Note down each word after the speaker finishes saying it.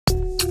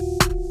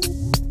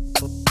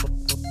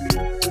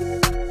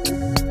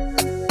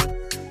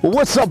Well,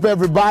 what's up,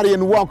 everybody,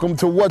 and welcome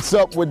to What's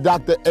Up with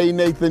Dr. A.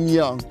 Nathan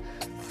Young.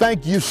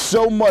 Thank you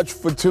so much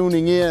for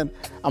tuning in.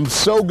 I'm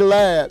so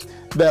glad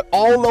that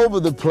all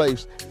over the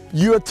place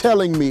you're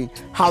telling me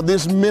how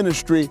this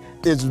ministry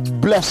is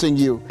blessing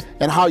you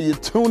and how you're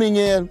tuning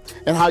in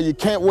and how you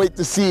can't wait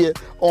to see it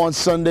on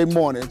Sunday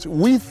mornings.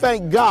 We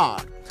thank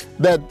God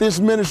that this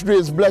ministry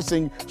is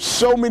blessing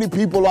so many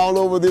people all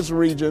over this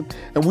region,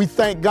 and we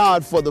thank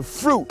God for the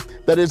fruit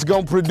that it's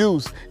going to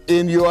produce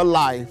in your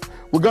life.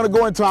 We're going to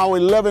go into our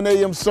 11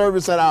 a.m.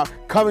 service at our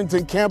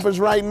Covington campus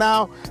right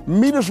now.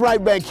 Meet us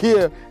right back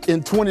here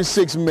in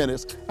 26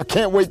 minutes. I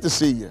can't wait to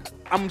see you.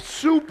 I'm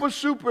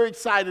super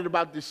excited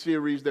about this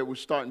series that we're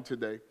starting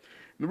today. And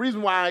the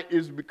reason why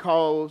is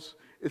because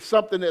it's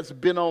something that's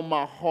been on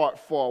my heart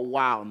for a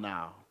while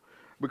now.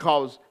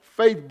 Because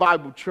Faith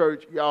Bible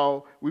Church,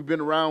 y'all, we've been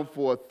around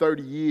for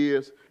 30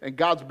 years, and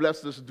God's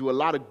blessed us to do a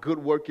lot of good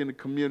work in the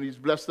community. He's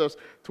blessed us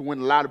to win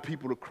a lot of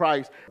people to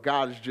Christ.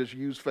 God has just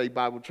used Faith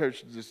Bible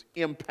Church to just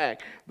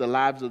impact the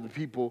lives of the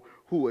people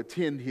who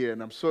attend here,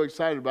 and I'm so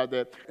excited about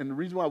that. And the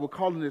reason why we're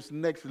calling this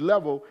Next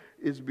Level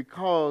is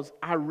because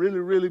I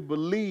really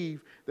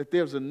believe that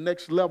there's a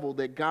next level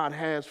that God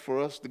has for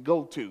us to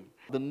go to.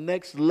 The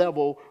next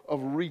level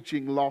of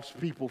reaching lost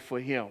people for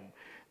Him.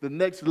 The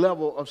next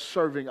level of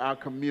serving our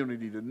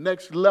community, the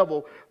next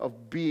level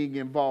of being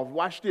involved.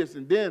 Watch this.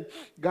 And then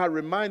God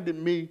reminded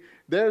me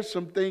there's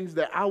some things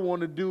that I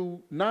want to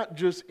do, not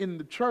just in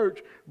the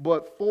church,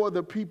 but for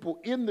the people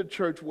in the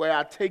church, where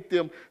I take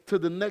them to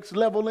the next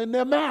level in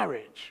their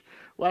marriage,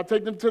 where I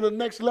take them to the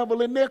next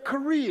level in their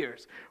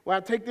careers, where I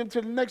take them to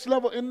the next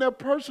level in their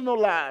personal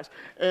lives.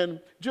 And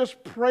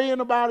just praying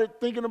about it,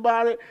 thinking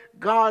about it,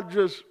 God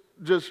just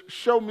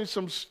showed me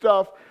some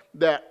stuff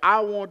that I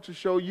want to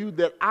show you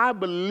that I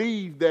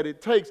believe that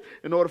it takes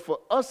in order for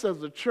us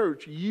as a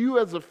church, you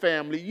as a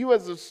family, you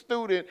as a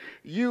student,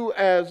 you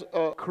as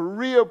a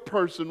career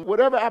person,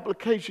 whatever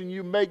application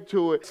you make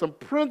to it, some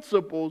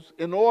principles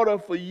in order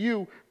for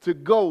you to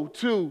go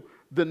to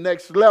the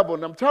next level.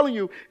 And I'm telling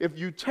you, if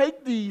you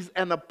take these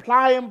and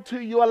apply them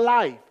to your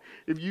life,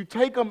 if you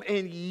take them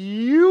and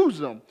use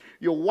them,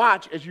 you'll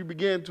watch as you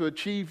begin to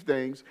achieve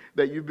things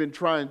that you've been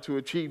trying to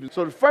achieve.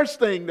 So the first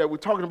thing that we're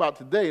talking about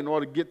today in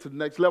order to get to the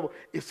next level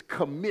is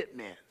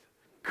commitment.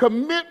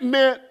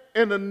 Commitment,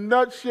 in a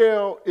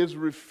nutshell, is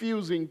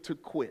refusing to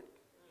quit.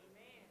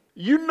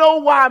 You know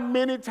why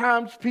many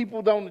times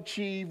people don't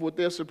achieve what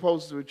they're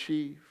supposed to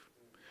achieve?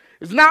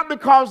 It's not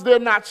because they're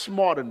not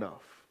smart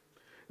enough.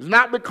 It's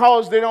not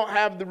because they don't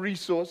have the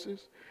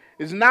resources.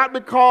 It's not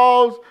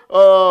because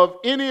of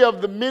any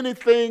of the many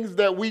things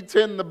that we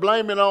tend to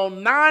blame it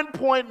on.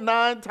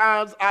 9.9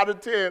 times out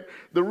of 10,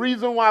 the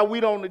reason why we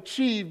don't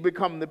achieve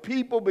become the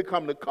people,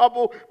 become the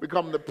couple,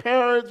 become the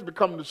parents,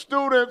 become the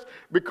students,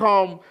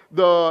 become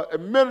the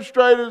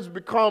administrators,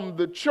 become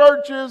the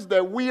churches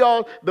that we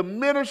are, the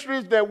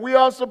ministries that we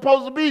are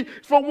supposed to be,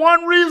 for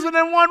one reason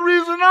and one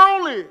reason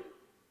only.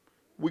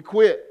 We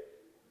quit.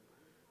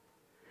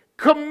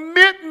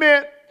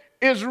 Commitment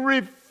is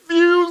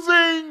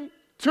refusing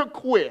to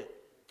quit.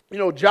 You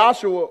know,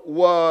 Joshua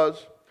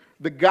was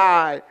the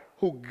guy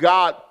who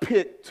God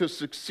picked to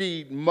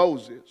succeed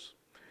Moses.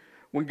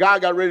 When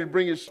God got ready to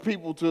bring his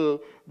people to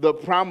the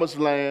promised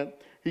land,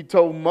 he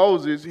told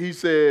Moses, he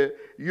said,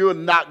 you're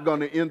not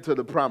going to enter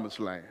the promised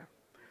land.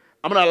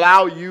 I'm going to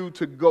allow you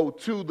to go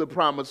to the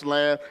promised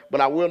land, but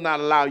I will not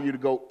allow you to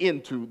go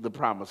into the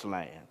promised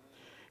land.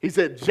 He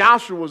said,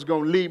 Joshua was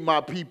going to lead my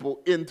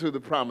people into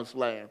the promised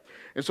land.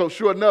 And so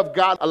sure enough,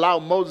 God allowed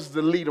Moses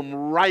to lead them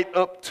right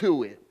up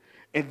to it.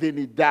 And then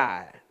he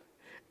died.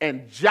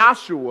 And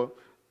Joshua,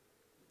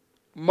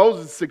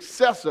 Moses'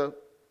 successor,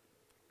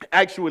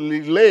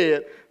 actually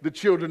led the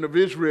children of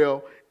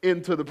Israel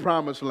into the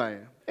promised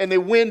land. And they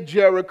win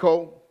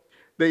Jericho.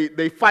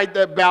 They fight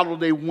that battle.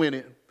 They win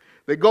it.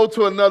 They go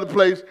to another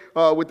place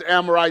with the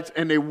Amorites,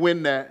 and they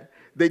win that.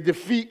 They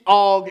defeat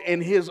Og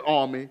and his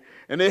army.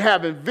 And they're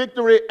having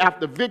victory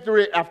after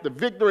victory after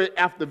victory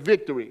after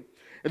victory.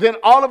 And then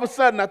all of a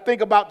sudden, I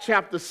think about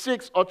chapter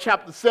 6 or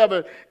chapter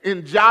 7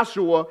 in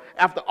Joshua.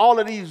 After all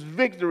of these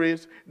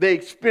victories, they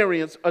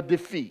experience a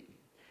defeat.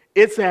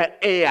 It's at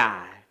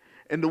Ai.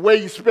 And the way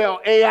you spell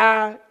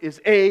Ai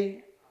is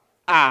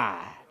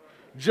A-I,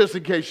 just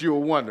in case you were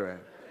wondering.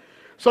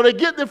 So they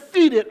get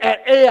defeated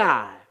at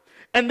Ai.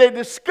 And they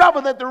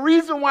discover that the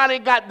reason why they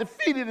got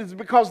defeated is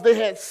because they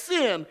had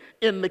sin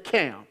in the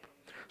camp.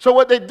 So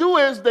what they do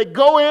is they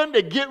go in,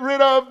 they get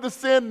rid of the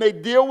sin, they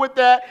deal with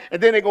that, and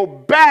then they go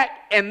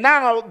back, and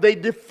now they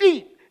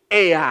defeat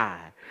Ai.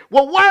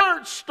 Well,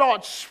 word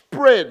starts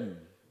spreading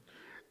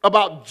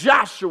about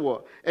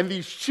Joshua and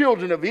these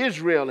children of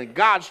Israel and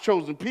God's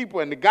chosen people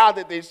and the God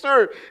that they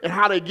serve, and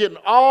how they're getting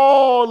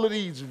all of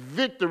these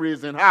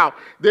victories and how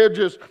they're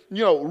just,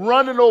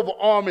 running over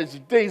armies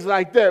and things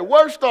like that.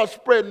 Word starts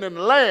spreading in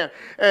the land.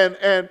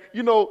 And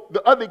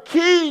the other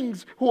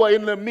kings who are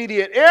in the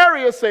immediate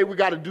area say, we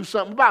got to do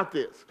something about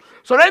this.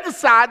 So they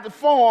decide to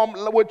form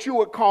what you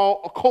would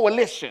call a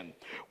coalition.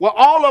 Well,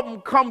 all of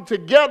them come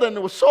together, and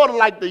it was sort of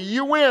like the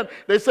UN.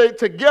 They say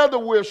together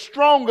we're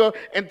stronger,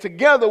 and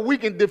together we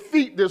can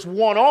defeat this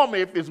one army.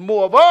 If it's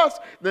more of us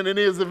than it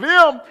is of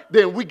them,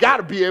 then we got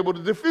to be able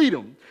to defeat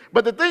them.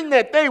 But the thing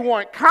that they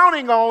weren't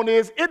counting on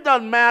is it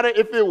doesn't matter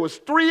if it was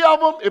 3 of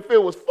them, if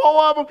it was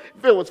 4 of them,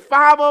 if it was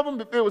 5 of them,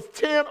 if it was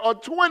 10 or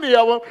 20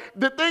 of them.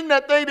 The thing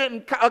that they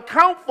didn't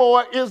account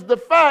for is the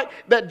fact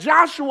that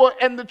Joshua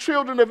and the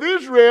children of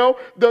Israel,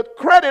 the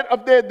credit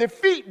of their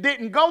defeat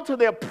didn't go to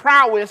their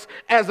prowess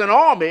as an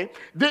army,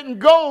 didn't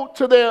go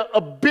to their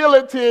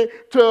ability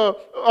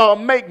to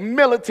make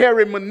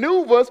military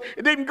maneuvers.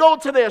 It didn't go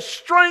to their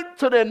strength,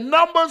 to their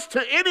numbers,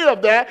 to any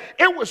of that.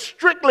 It was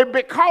strictly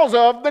because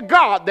of the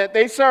God that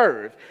they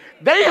served.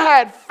 They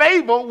had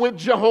favor with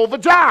Jehovah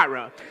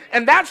Jireh.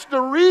 And that's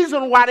the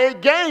reason why they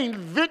gained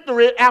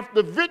victory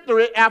after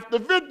victory after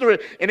victory.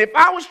 And if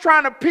I was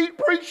trying to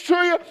preach to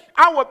you,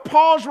 I would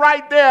pause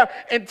right there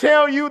and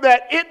tell you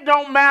that it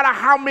don't matter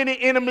how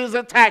many enemies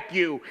attack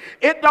you.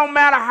 It don't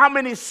matter how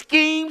many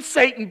schemes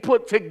Satan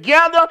put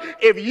together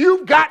if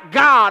you've got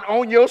God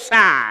on your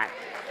side.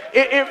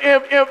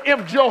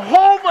 If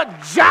Jehovah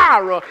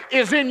Jireh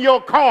is in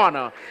your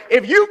corner,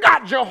 if you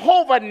got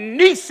Jehovah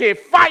Nissi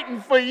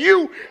fighting for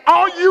you,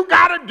 all you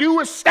got to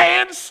do is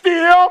stand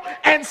still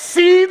and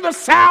see the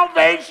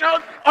salvation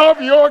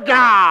of your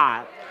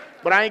God.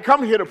 But I ain't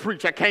come here to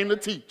preach. I came to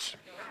teach.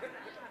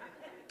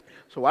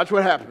 So watch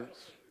what happens.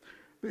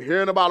 They're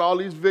hearing about all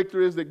these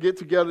victories. They get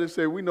together and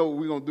say, we know what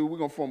we're going to do. We're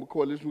going to form a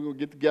coalition. We're going to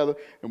get together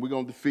and we're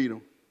going to defeat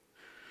them.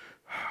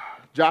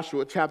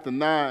 Joshua chapter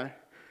 9.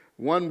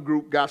 One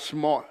group got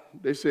smart.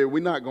 They said,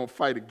 we're not going to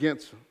fight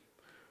against them.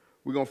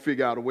 We're going to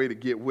figure out a way to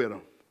get with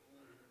them.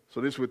 So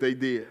this is what they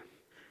did.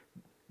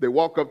 They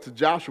walk up to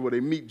Joshua.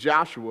 They meet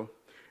Joshua,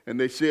 and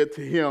they said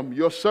to him,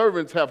 your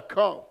servants have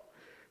come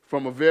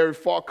from a very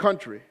far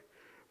country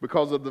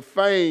because of the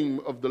fame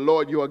of the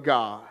Lord your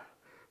God.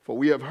 For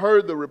we have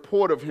heard the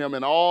report of him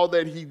and all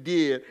that he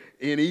did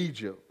in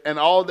Egypt, and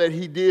all that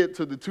he did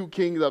to the 2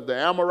 kings of the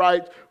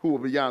Amorites who were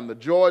beyond the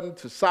Jordan,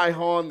 to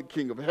Sihon, the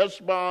king of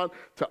Heshbon,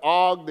 to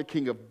Og, the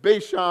king of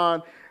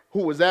Bashan,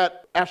 who was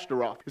at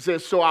Ashtaroth. It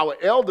says, so our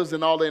elders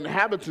and all the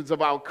inhabitants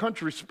of our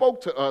country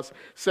spoke to us,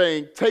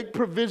 saying, take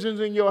provisions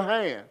in your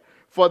hand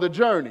for the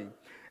journey,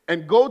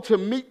 and go to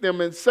meet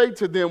them and say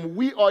to them,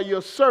 we are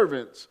your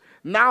servants.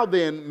 Now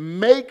then,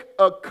 make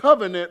a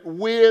covenant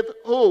with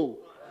who?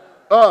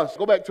 Us.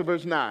 Go back to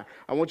verse 9.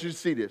 I want you to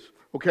see this,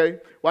 okay?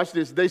 Watch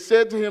this. They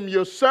said to him,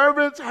 your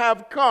servants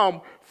have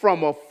come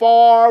from a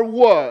far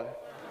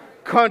what?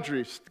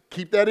 Country.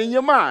 Keep that in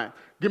your mind.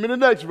 Give me the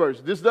next verse.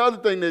 This is the other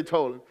thing they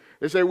told him.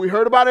 They say, we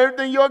heard about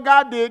everything your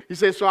God did. He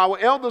said, so our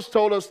elders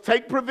told us,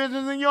 take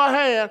provisions in your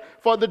hand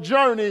for the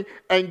journey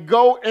and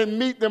go and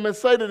meet them and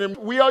say to them,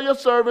 we are your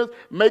servants,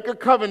 make a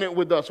covenant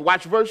with us.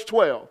 Watch verse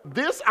 12.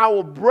 This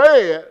our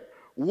bread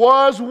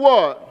was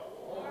what?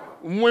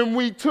 When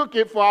we took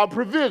it for our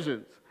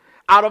provisions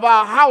out of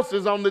our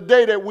houses on the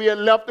day that we had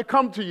left to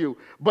come to you.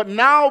 But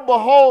now,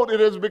 behold, it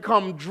has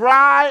become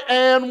dry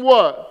and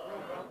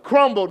what?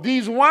 Crumbled.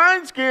 These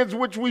wineskins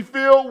which we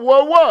filled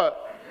were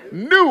what?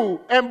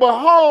 New. And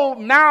behold,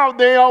 now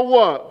they are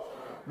what?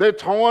 They're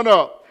torn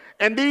up.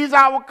 And these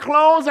our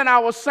clothes and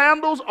our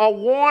sandals are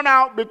worn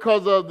out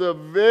because of the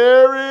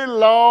very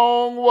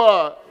long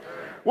what?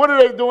 What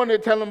are they doing? They're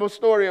telling them a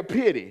story of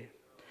pity.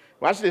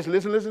 Watch this.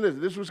 Listen, listen, listen.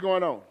 This is what's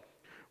going on.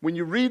 When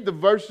you read the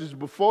verses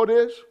before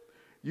this,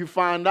 you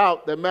find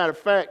out that, matter of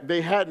fact, they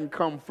hadn't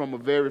come from a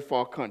very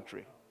far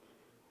country.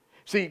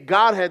 See,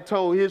 God had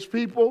told his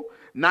people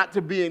not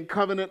to be in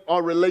covenant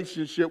or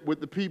relationship with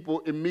the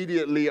people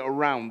immediately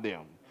around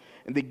them.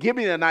 And the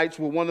Gibeonites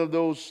were one of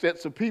those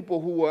sets of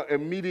people who were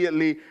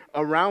immediately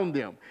around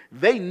them.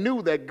 They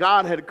knew that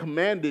God had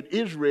commanded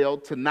Israel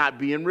to not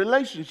be in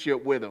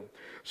relationship with them.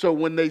 So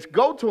when they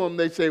go to them,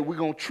 they say, we're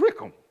going to trick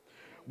them.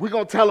 We're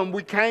going to tell them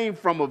we came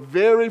from a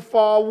very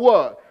far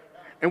what?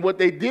 And what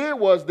they did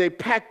was they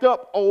packed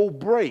up old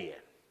bread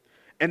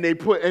and they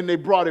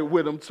brought it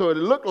with them. So it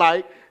looked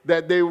like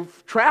that they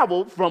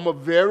traveled from a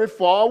very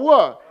far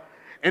what?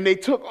 And they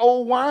took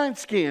old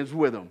wineskins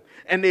with them.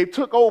 And they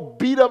took old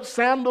beat up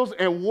sandals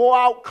and wore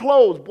out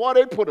clothes. Boy,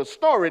 they put a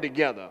story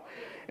together.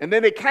 And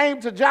then they came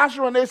to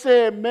Joshua and they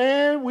said,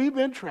 man, we've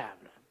been traveling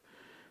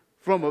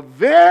from a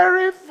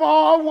very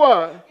far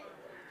what?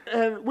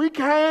 And we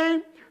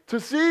came to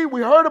see,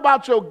 we heard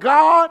about your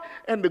God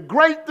and the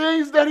great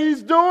things that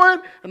he's doing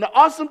and the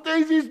awesome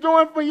things he's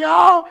doing for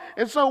y'all.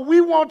 And so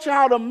we want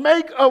y'all to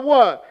make a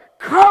what?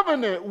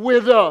 Covenant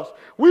with us.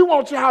 We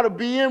want y'all to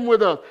be in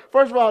with us.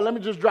 First of all, let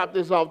me just drop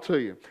this off to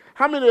you.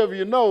 How many of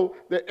you know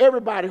that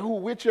everybody who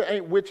with you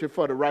ain't with you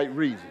for the right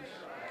reasons?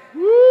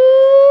 Woo!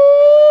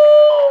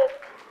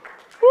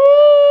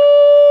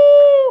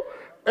 Woo!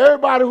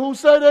 Everybody who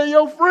say they're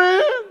your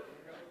friend,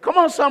 come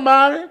on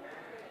somebody,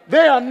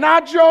 they are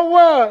not your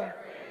word.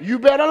 You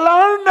better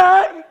learn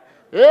that.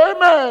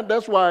 Amen.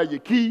 That's why you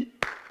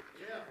keep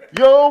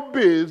your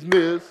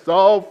business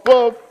off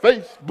of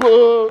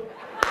Facebook.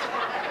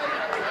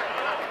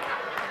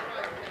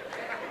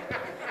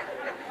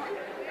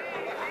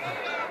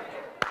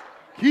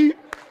 Keep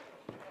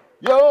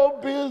your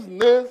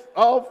business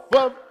off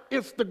of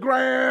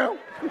Instagram.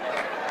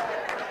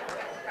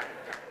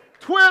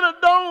 Twitter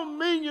don't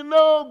mean you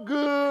no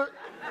good.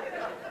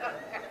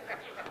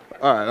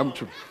 All right, I'm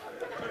true.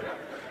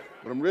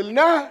 But I'm really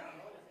not.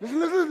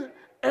 Listen.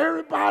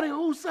 Everybody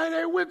who say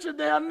they with you,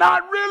 they are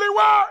not really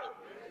what?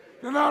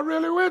 They're not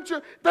really with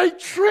you. They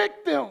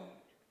tricked them.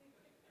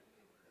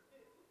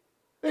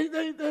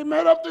 They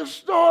made up this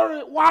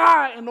story.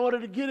 Why? In order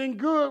to get in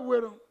good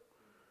with them.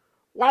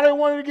 Why they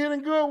wanted to get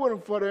in good with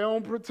them? For their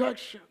own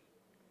protection.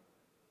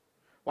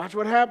 Watch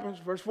what happens.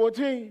 Verse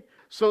 14.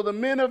 So the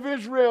men of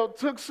Israel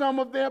took some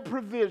of their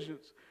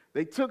provisions.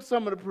 They took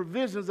some of the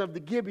provisions of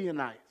the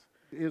Gibeonites.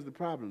 Here's the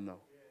problem,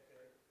 though.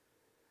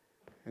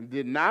 And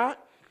did not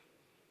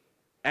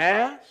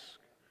ask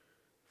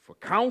for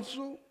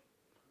counsel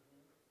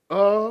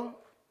of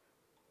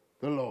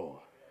the Lord.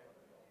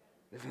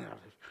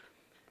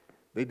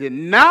 They did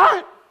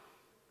not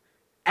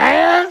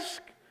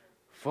ask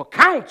for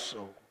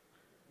counsel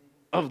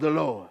of the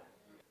Lord.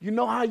 You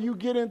know how you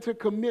get into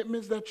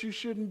commitments that you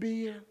shouldn't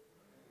be in?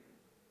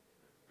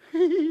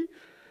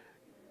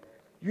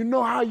 You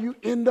know how you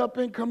end up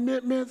in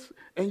commitments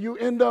and you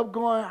end up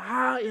going,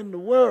 how in the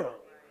world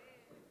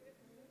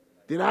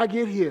did I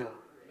get here?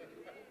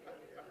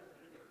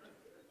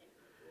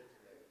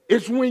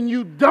 It's when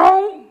you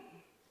don't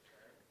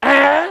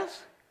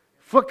ask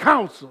for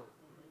counsel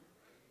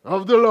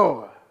of the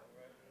Lord.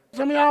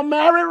 Some of y'all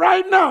married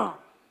right now.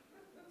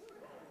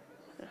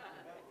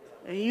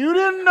 And you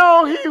didn't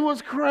know he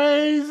was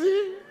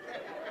crazy.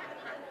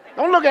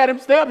 Don't look at him.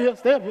 Stay up here.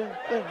 Stay up here.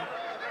 Stay up here.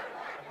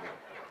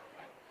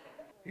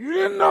 You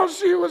didn't know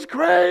she was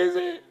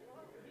crazy.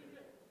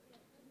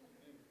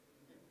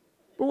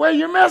 But where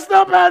you messed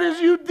up at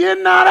is you did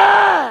not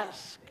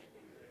ask.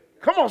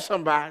 Come on,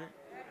 somebody.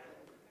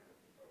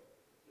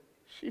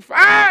 She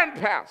fine,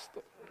 Pastor.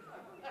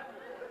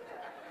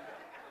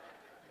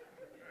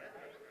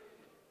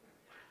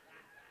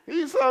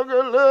 He's so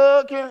good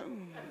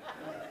looking.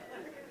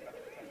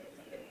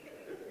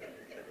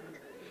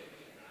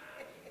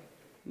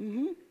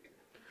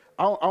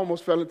 I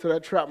almost fell into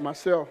that trap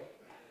myself.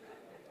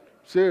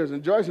 Serious.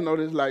 And Joyce know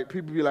this, like,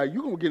 people be like,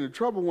 you're going to get in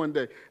trouble one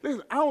day.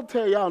 Listen, I don't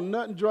tell y'all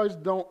nothing Joyce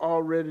don't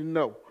already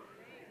know.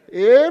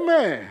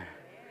 Amen.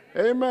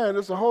 Amen.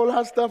 There's a whole lot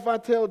of stuff I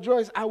tell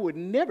Joyce I would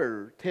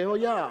never tell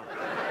y'all.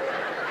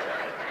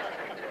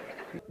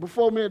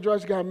 Before me and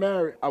Joyce got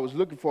married, I was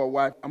looking for a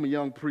wife. I'm a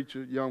young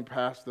preacher, young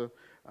pastor.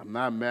 I'm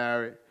not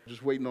married.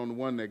 Just waiting on the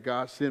one that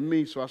God sent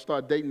me. So I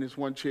started dating this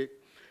one chick,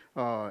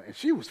 and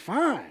she was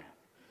fine.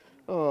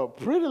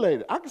 Pretty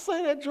lady. I can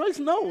say that. Joyce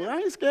know. I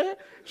ain't scared.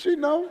 She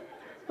know.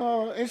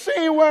 And she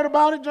ain't worried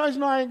about it. Joyce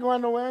know I ain't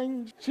going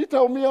nowhere. She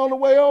told me on the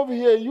way over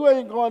here, you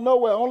ain't going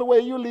nowhere. Only way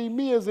you leave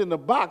me is in the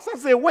box. I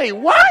said, wait,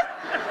 what?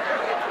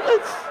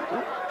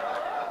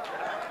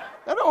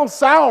 That don't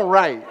sound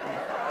right.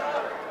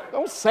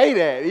 Don't say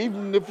that,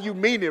 even if you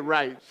mean it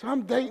right. So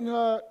I'm dating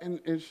her,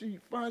 and she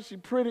fine, she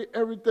pretty,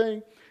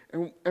 everything.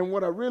 And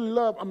what I really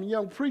love, I'm a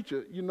young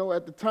preacher, you know,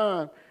 at the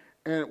time.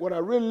 And what I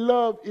really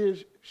love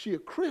is she a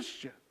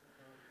Christian.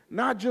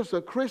 Not just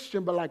a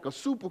Christian, but like a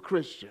super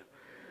Christian.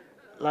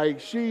 Like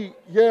she,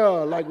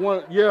 like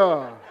one,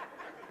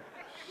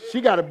 She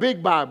got a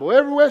big Bible.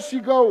 Everywhere she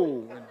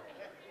go,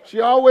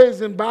 she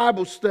always in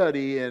Bible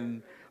study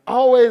and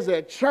always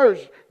at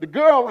church. The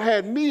girl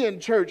had me in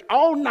church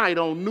all night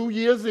on New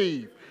Year's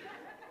Eve.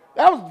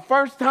 That was the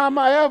first time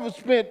I ever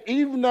spent,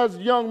 even as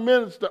a young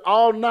minister,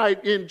 all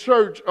night in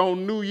church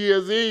on New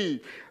Year's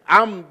Eve.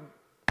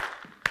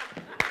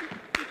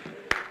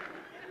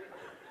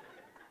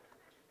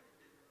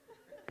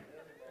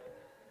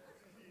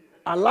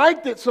 I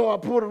liked it, so I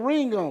put a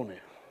ring on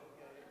it.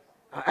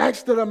 I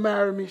asked her to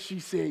marry me. She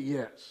said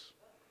yes.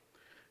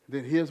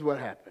 Then here's what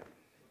happened.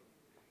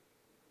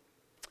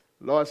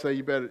 Lord said,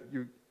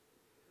 you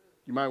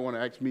might want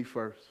to ask me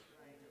first.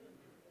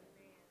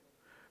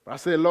 But I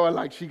said, Lord,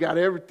 like she got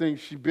everything.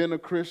 She been a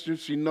Christian.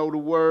 She know the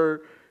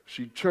word.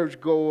 She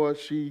churchgoer.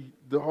 She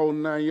the whole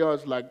 9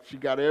 yards. Like she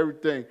got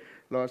everything.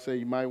 Lord said,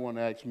 you might want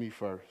to ask me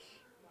first.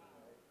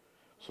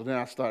 So then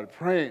I started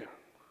praying.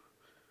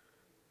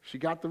 She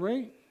got the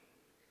ring.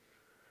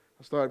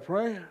 I started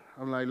praying.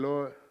 I'm like,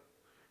 Lord,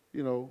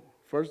 you know,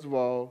 first of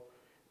all,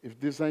 if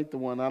this ain't the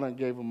one, I done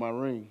gave her my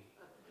ring.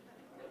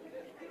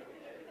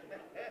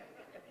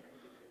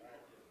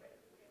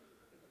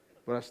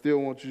 But I still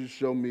want you to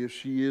show me if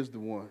she is the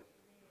one.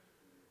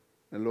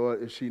 And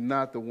Lord, if she's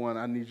not the one,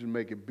 I need you to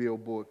make it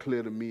billboard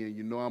clear to me. And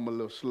you know I'm a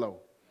little slow.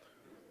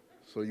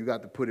 So you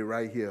got to put it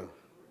right here.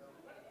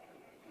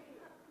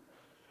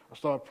 I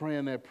started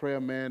praying that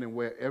prayer, man, and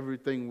where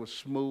everything was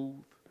smooth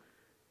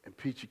and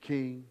peachy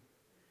keen,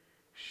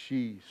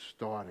 she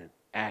started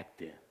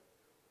acting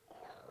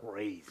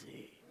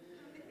crazy.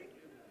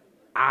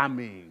 I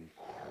mean,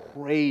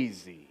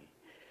 crazy.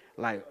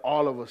 Like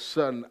all of a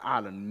sudden,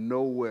 out of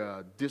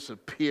nowhere,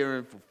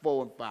 disappearing for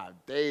 4 and 5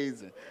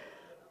 days and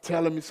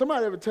telling me,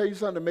 somebody ever tell you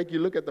something to make you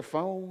look at the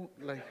phone?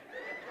 Like,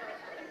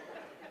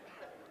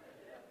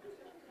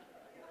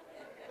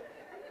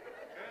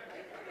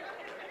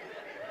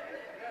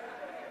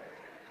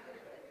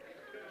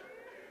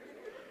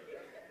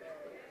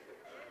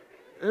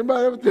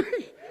 Anybody ever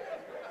think?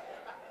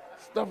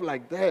 Stuff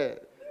like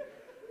that.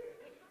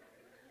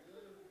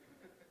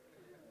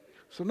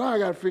 So now I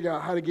got to figure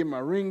out how to get my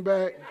ring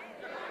back.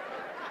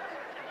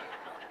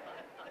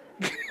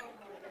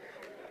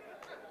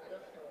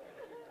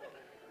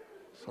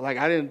 So like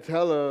I didn't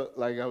tell her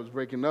like I was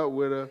breaking up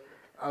with her.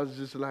 I was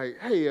just like,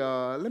 hey,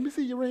 let me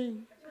see your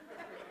ring.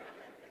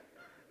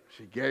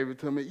 She gave it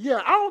to me.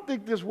 Yeah, I don't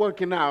think this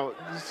working out.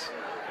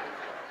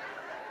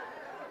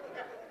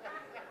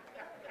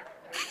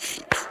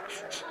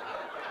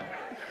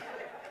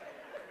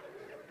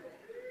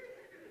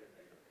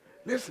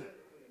 Listen.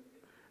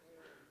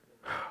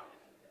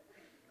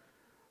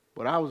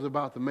 But I was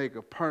about to make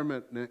a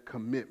permanent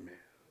commitment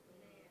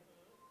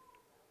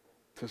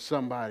to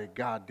somebody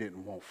God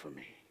didn't want for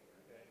me.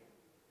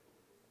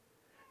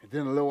 And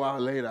then a little while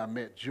later, I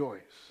met Joyce.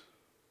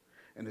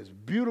 And as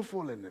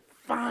beautiful and as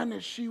fine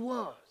as she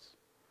was,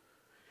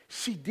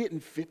 she didn't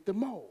fit the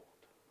mold.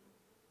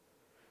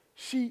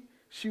 She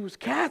was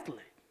Catholic.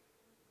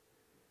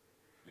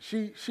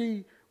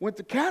 She went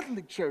to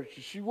Catholic church.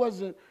 She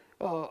wasn't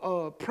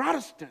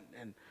Protestant,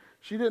 and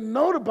she didn't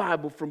know the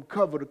Bible from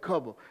cover to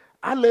cover.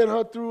 I led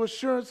her through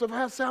assurance of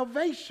her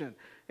salvation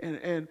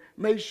and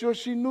made sure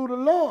she knew the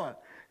Lord.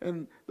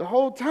 And the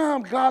whole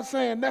time, God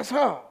saying, that's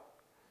her.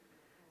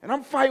 And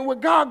I'm fighting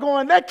with God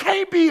going, that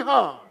can't be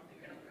her.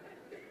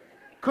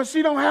 Because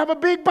she don't have a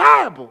big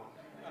Bible.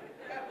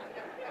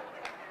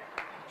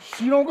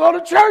 She don't go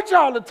to church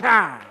all the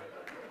time.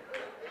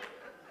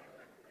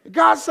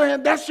 God's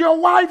saying, that's your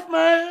wife,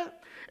 man.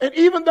 And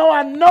even though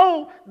I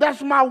know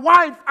that's my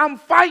wife, I'm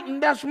fighting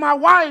that's my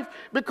wife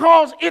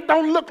because it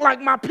don't look like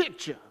my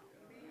picture.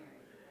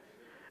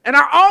 And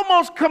I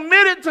almost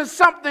committed to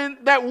something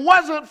that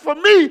wasn't for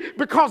me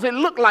because it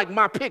looked like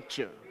my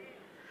picture.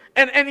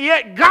 And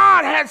yet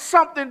God had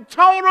something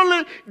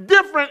totally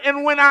different.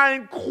 And when I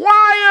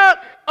inquired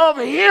of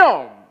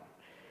him,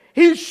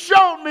 he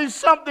showed me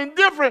something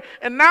different.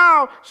 And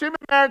now she's been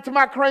married to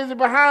my crazy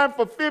behind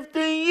for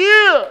 15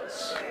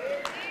 years.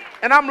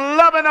 And I'm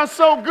loving her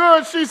so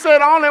good, she said,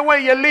 the only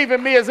way you're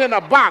leaving me is in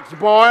a box,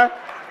 boy.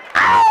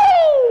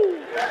 Ow!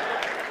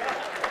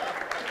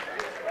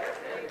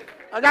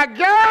 I got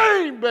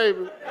game,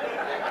 baby.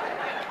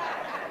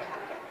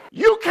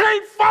 You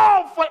can't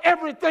fall for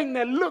everything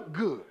that look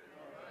good.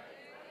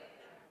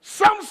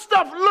 Some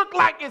stuff look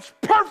like it's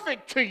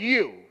perfect to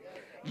you.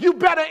 You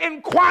better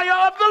inquire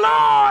of the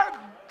Lord.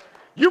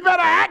 You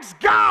better ask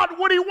God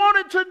what he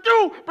wanted to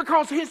do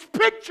because his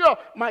picture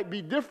might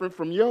be different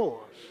from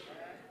yours.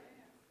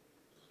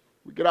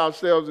 We get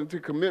ourselves into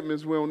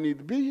commitments we don't need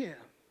to be in.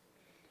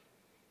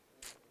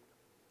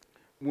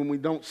 When we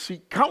don't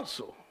seek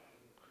counsel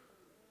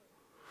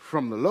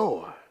from the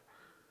Lord.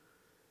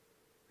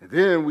 And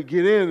then we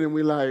get in and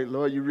we're like,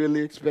 Lord, you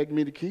really expect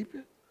me to keep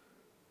it?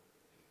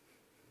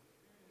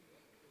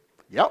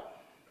 Yep.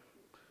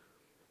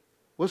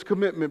 What's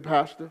commitment,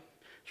 Pastor?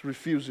 It's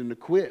refusing to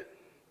quit.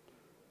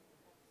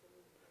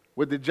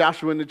 What did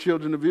Joshua and the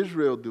children of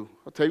Israel do?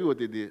 I'll tell you what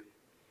they did.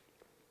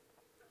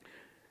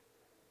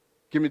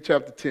 Give me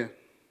chapter 10.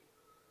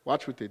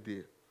 Watch what they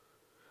did.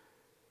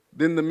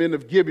 Then the men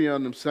of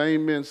Gibeon, them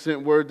same men,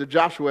 sent word to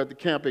Joshua at the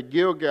camp at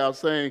Gilgal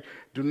saying,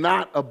 do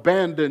not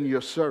abandon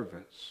your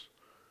servants.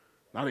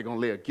 Now they're going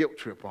to lay a guilt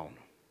trip on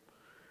them.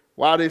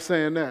 Why are they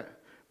saying that?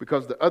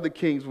 Because the other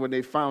kings, when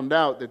they found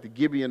out that the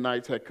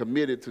Gibeonites had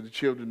committed to the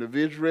children of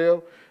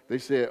Israel, they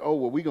said, oh,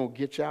 well, we're going to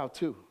get y'all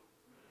too.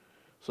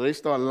 So they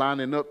started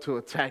lining up to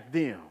attack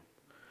them.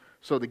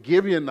 So the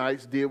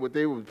Gibeonites did what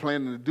they were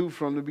planning to do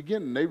from the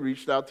beginning. They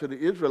reached out to the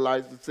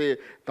Israelites and said,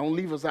 don't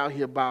leave us out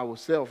here by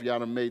ourselves. Y'all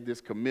done made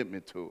this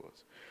commitment to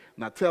us.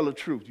 Now tell the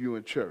truth, you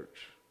in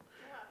church.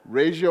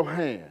 Raise your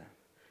hand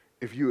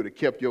if you would have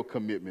kept your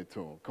commitment to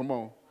them. Come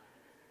on.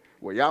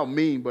 Well, y'all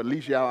mean, but at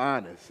least y'all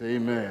honest.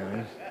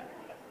 Amen.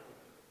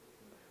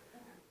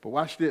 But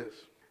watch this.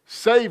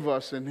 Save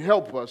us and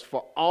help us,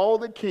 for all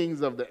the kings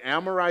of the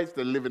Amorites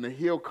that live in the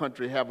hill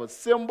country have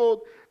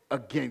assembled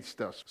against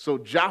us. So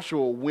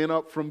Joshua went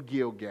up from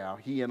Gilgal,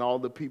 he and all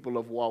the people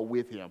of war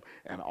with him,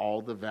 and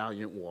all the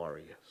valiant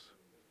warriors.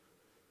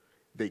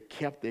 They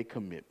kept their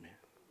commitment.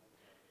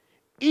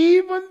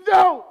 Even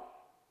though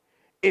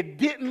it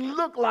didn't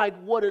look like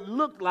what it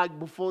looked like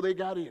before they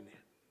got in it.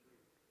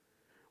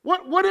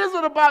 What is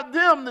it about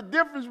them, the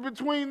difference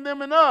between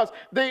them and us?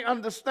 They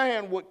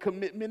understand what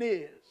commitment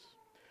is.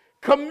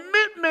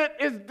 Commitment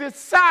is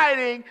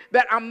deciding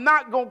that I'm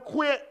not going to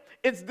quit.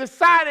 It's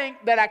deciding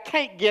that I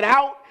can't get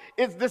out.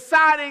 It's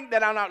deciding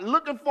that I'm not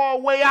looking for a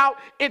way out.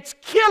 It's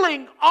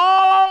killing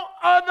all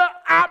other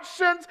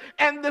options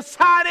and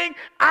deciding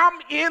I'm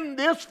in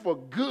this for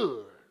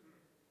good.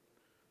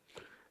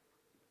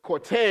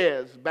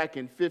 Cortez, back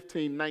in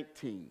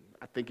 1519,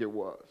 I think it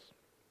was,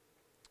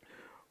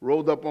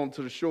 rolled up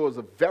onto the shores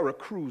of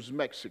Veracruz,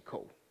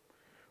 Mexico,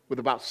 with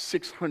about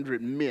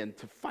 600 men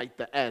to fight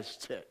the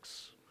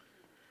Aztecs.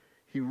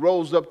 He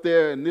rose up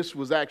there, and this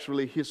was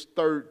actually his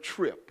third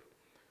trip.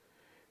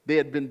 They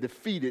had been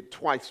defeated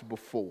twice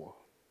before.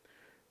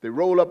 They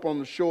rolled up on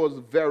the shores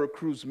of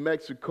Veracruz,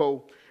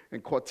 Mexico,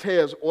 And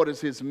Cortez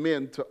orders his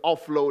men to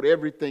offload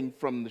everything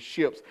from the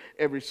ships,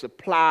 every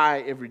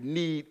supply, every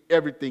need,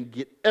 everything,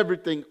 get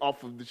everything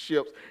off of the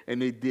ships, and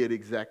they did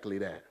exactly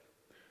that.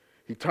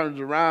 He turns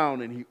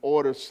around and he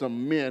orders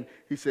some men.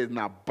 He says,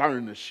 now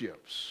burn the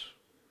ships.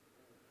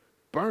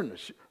 Burn the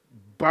ships.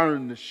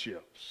 Burn the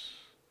ships.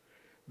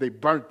 They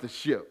burnt the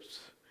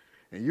ships.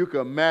 And you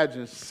can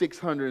imagine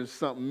 600 and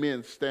something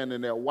men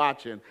standing there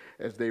watching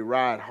as they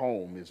ride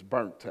home is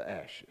burnt to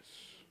ashes.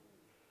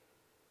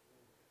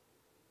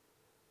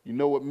 You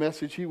know what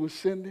message he was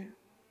sending?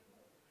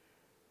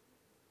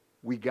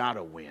 We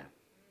gotta win.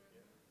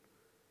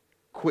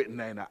 Quitting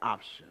ain't an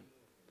option.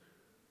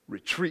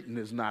 Retreating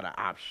is not an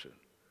option.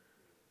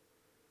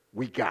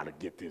 We gotta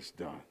get this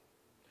done.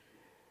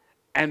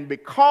 And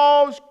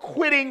because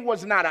quitting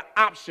was not an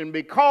option,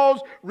 because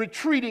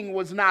retreating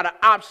was not an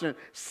option,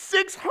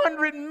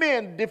 600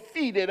 men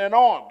defeated an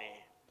army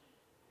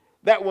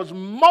that was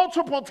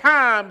multiple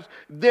times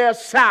their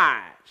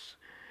size.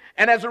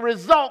 And as a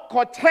result,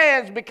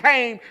 Cortez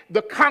became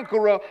the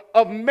conqueror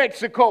of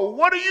Mexico.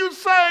 What are you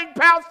saying,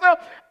 Pastor?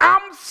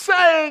 I'm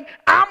saying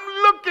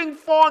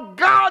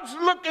God's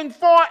looking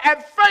for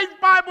at Faith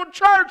Bible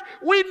Church,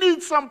 we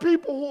need some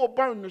people who will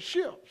burn the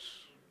ships.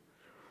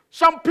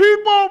 Some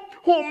people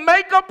who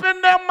make up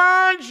in their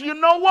minds, you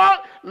know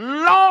what?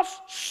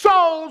 Lost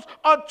souls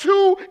are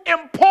too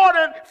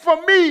important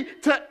for me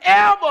to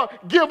ever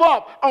give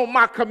up on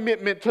my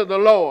commitment to the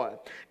Lord.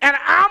 And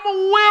I'm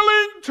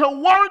willing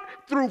to work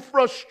through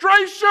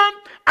frustration.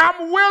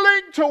 I'm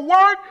willing to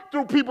work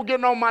through people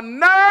getting on my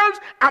nerves.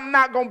 I'm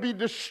not going to be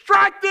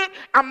distracted.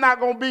 I'm not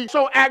going to be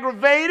so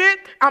aggravated.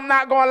 I'm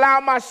not going to allow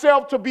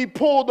myself to be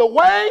pulled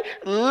away.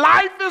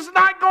 Life is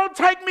not going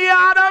to take me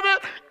out of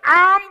it.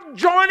 I'm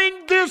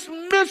joining this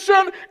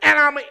mission and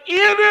I'm in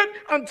it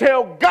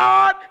until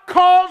God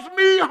calls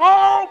me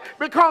home,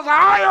 because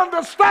I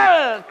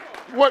understand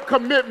what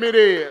commitment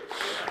is.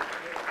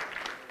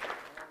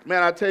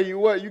 Man, I tell you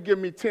what, you give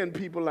me 10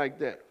 people like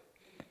that,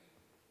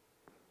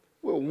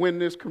 we'll win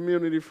this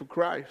community for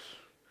Christ.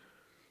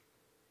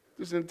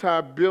 This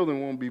entire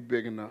building won't be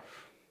big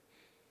enough.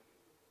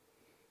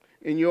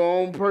 In your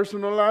own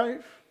personal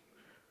life,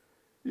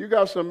 you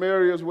got some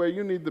areas where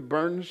you need to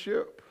burn the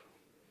ship.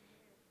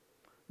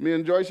 Me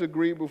and Joyce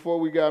agreed before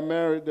we got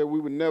married that we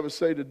would never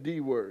say the D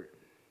word.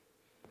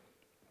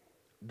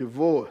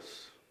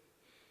 Divorce.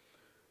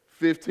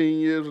 15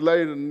 years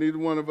later, neither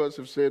one of us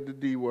have said the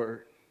D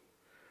word.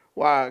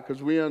 Why?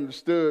 Because we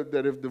understood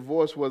that if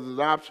divorce was an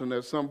option,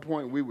 at some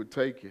point we would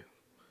take it.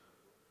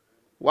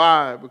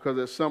 Why? Because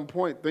at some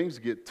point things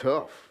get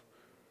tough.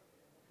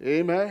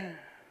 Amen.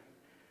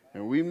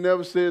 And we've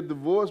never said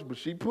divorce, but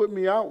she put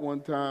me out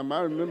one time. I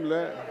remember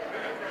that.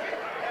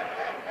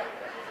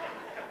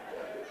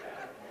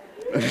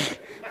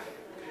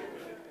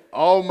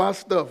 All my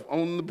stuff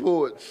on the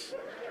porch.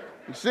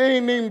 She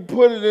ain't even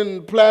put it in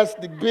the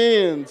plastic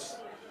bins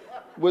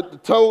with the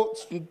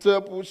totes from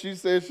Temple. She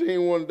said she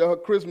ain't wanted her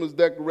Christmas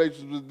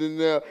decorations was in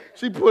there.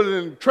 She put it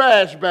in the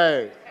trash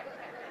bag.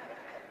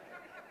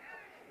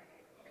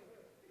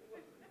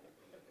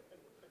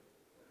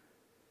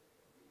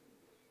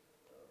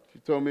 She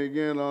told me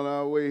again on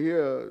our way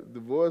here,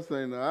 divorce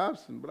ain't an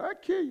option, but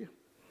I'd kill you.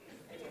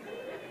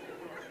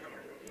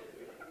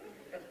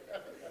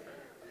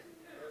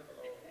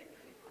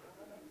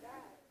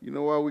 You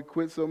know why we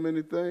quit so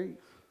many things?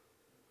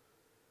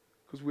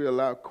 Because we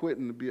allow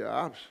quitting to be an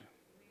option.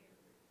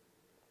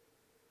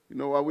 You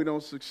know why we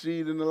don't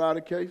succeed in a lot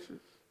of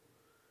cases?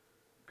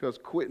 Because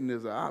quitting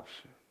is an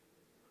option.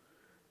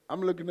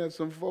 I'm looking at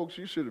some folks,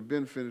 you should have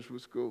been finished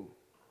with school.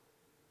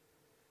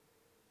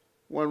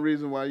 One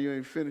reason why you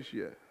ain't finished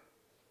yet,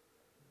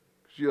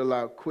 because you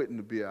allow quitting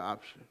to be an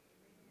option.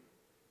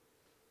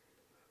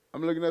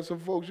 I'm looking at some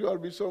folks, you ought to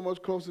be so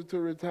much closer to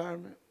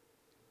retirement.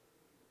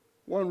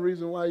 One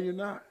reason why you're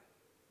not.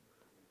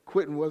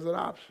 Quitting was an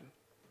option.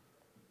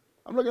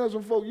 I'm looking at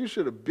some folks, you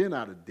should have been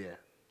out of debt.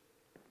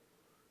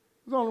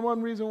 There's only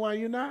one reason why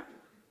you're not.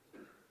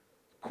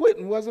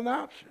 Quitting was an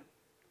option.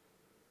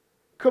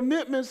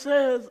 Commitment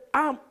says,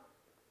 I'm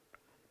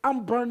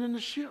burning the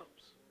ships.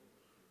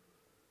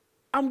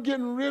 I'm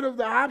getting rid of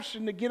the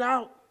option to get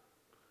out.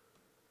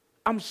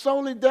 I'm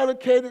solely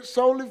dedicated,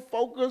 solely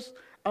focused.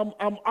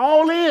 I'm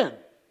all in,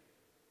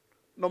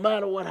 no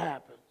matter what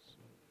happens.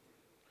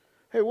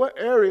 Hey, what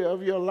area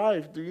of your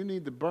life do you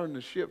need to burn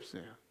the ships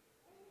in?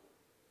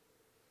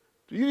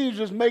 Do you need to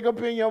just make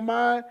up in your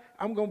mind,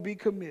 I'm going to be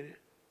committed?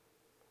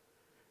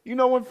 You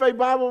know when Faith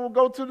Bible will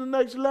go to the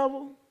next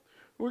level?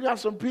 We got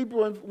some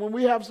people, when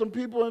we have some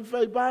people in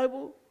Faith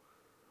Bible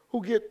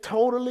who get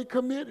totally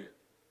committed,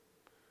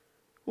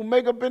 who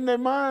make up in their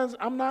minds,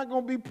 I'm not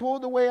going to be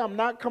pulled away. I'm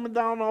not coming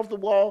down off the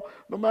wall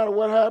no matter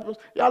what happens.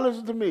 Y'all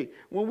listen to me.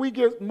 When we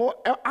get more,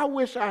 I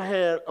wish I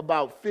had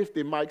about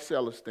 50 Mike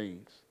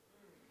Celestines.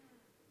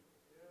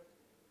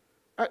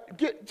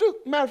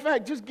 Matter of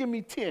fact, just give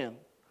me 10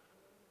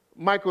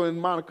 Michael and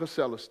Monica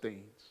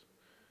Celestines.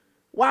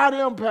 Why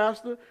them,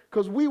 Pastor?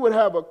 Because we would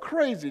have a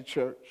crazy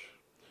church.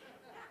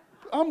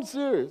 I'm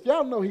serious.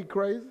 Y'all know he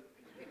crazy.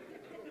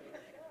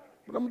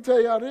 But I'm going to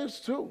tell y'all this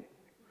too.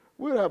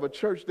 We'll have a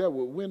church that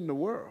will win the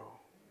world.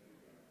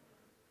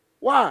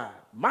 Why?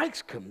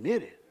 Mike's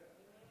committed.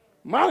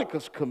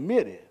 Monica's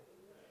committed.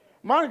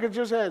 Monica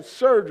just had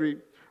surgery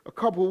a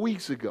couple of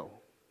weeks ago.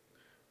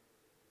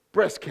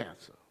 Breast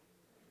cancer.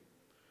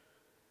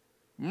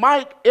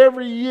 Mike,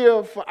 every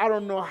year for I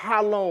don't know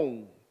how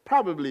long,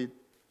 probably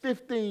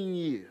 15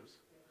 years,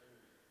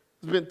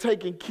 has been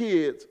taking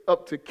kids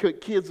up to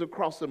kids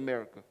across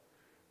America,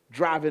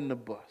 driving the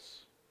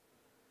bus.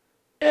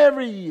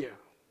 Every year.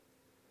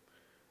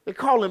 They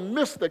call him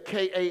Mr.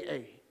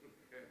 KAA.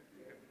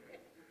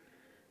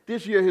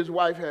 This year his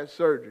wife had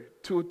surgery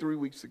 2 or 3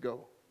 weeks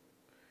ago.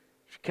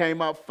 She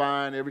came out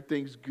fine,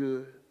 everything's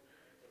good.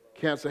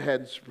 Cancer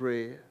hadn't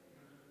spread.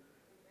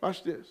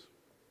 Watch this.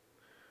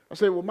 I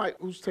said, well, Mike,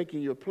 who's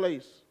taking your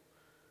place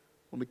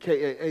on the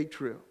KAA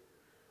trip?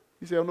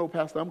 He said, oh, no,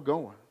 Pastor, I'm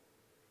going.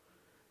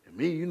 And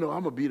me, you know,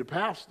 I'm going to be the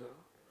pastor.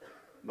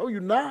 No,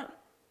 you're not.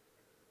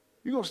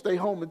 You're going to stay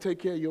home and take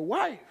care of your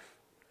wife.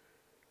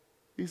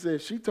 He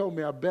said, she told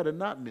me I better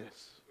not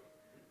miss.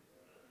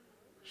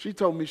 She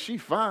told me she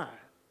fine.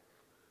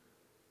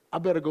 I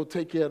better go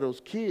take care of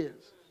those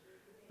kids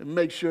and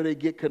make sure they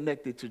get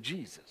connected to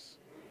Jesus.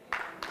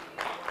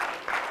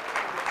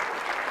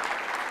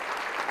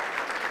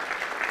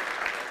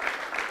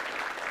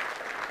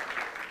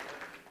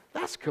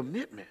 That's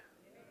commitment.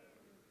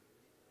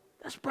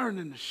 That's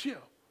burning the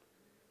ship.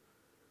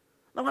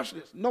 Now watch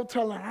this. No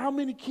telling how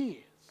many kids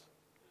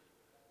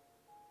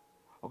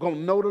are going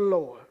to know the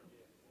Lord.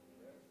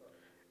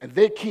 And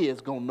their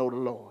kids going to know the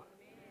Lord.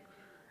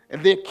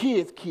 And their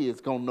kids' kids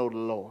going to know the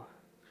Lord.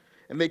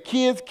 And their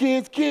kids'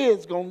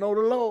 kids going to know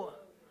the Lord.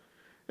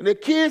 And their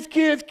kids'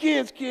 kids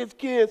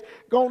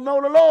going to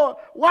know the Lord.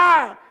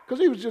 Why? Because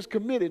he was just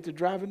committed to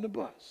driving the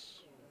bus.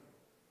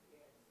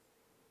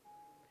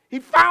 He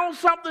found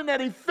something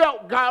that he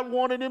felt God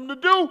wanted him to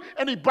do,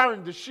 and he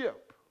burned the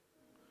ship.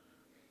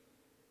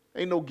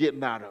 Ain't no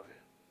getting out of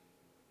it.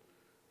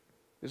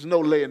 There's no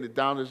laying it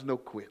down. There's no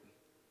quitting.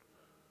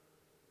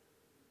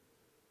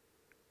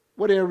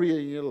 What area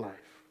in your life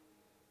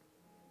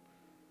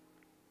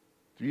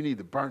do you need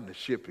to burn the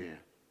ship in?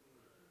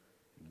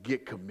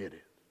 Get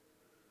committed.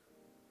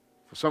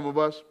 For some of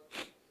us,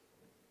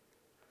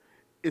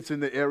 it's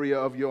in the area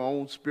of your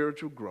own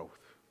spiritual growth.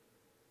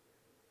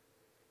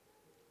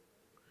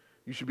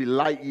 You should be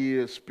light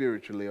years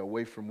spiritually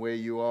away from where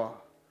you are.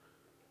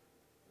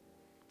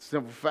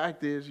 Simple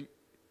fact is,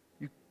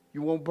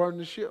 you won't burn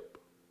the ship.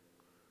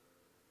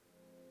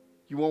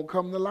 You won't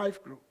come to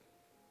life group.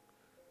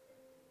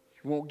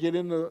 You won't get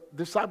in the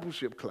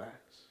discipleship class.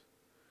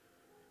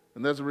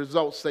 And as a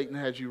result, Satan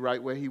has you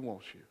right where he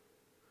wants you.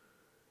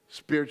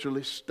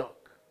 Spiritually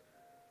stuck.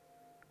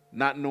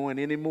 Not knowing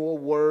any more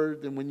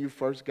word than when you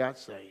first got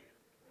saved.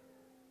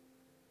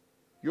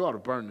 You ought to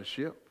burn the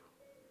ship.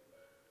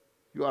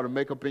 You ought to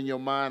make up in your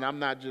mind, I'm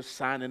not just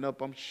signing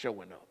up, I'm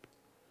showing up.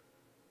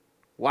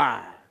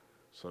 Why?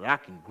 So that I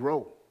can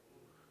grow.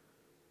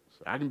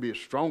 So I can be a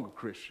stronger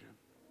Christian.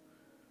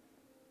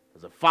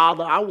 As a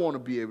father, I want to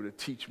be able to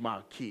teach my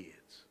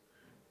kids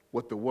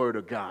what the Word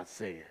of God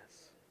says.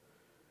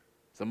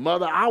 As a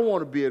mother, I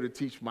want to be able to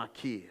teach my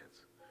kids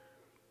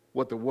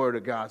what the Word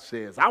of God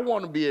says. I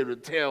want to be able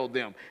to tell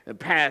them and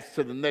pass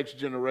to the next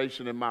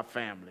generation in my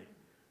family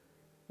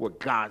what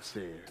God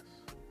says.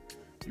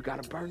 You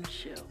got to burn the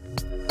ship.